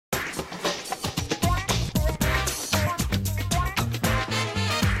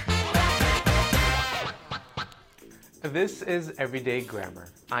This is Everyday Grammar.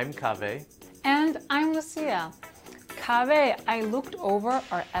 I'm Kaveh. And I'm Lucia. Kaveh, I looked over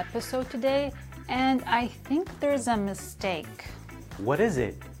our episode today and I think there's a mistake. What is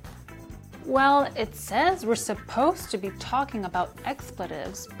it? Well, it says we're supposed to be talking about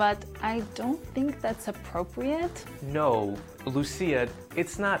expletives, but I don't think that's appropriate. No, Lucia,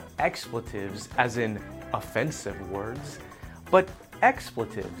 it's not expletives as in offensive words, but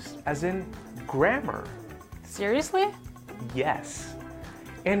expletives as in grammar. Seriously? Yes.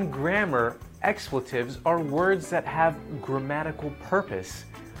 In grammar, expletives are words that have grammatical purpose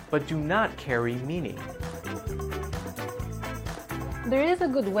but do not carry meaning. There is a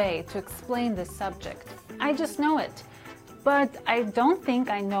good way to explain this subject. I just know it. But I don't think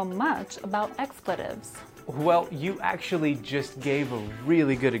I know much about expletives. Well, you actually just gave a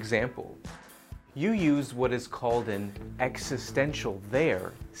really good example. You used what is called an existential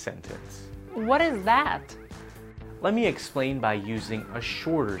there sentence. What is that? Let me explain by using a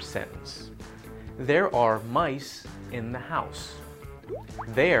shorter sentence. There are mice in the house.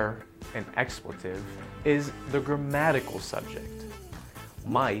 There, an expletive, is the grammatical subject.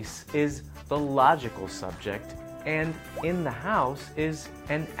 Mice is the logical subject, and in the house is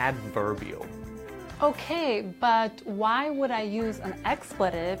an adverbial. Okay, but why would I use an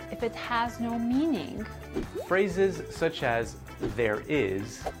expletive if it has no meaning? Phrases such as there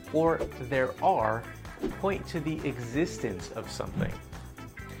is or there are point to the existence of something.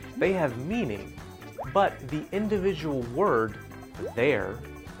 They have meaning, but the individual word there,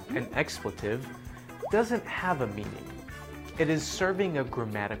 an expletive, doesn't have a meaning. It is serving a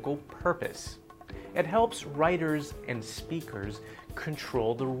grammatical purpose. It helps writers and speakers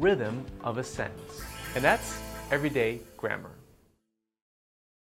control the rhythm of a sentence. And that's Everyday Grammar.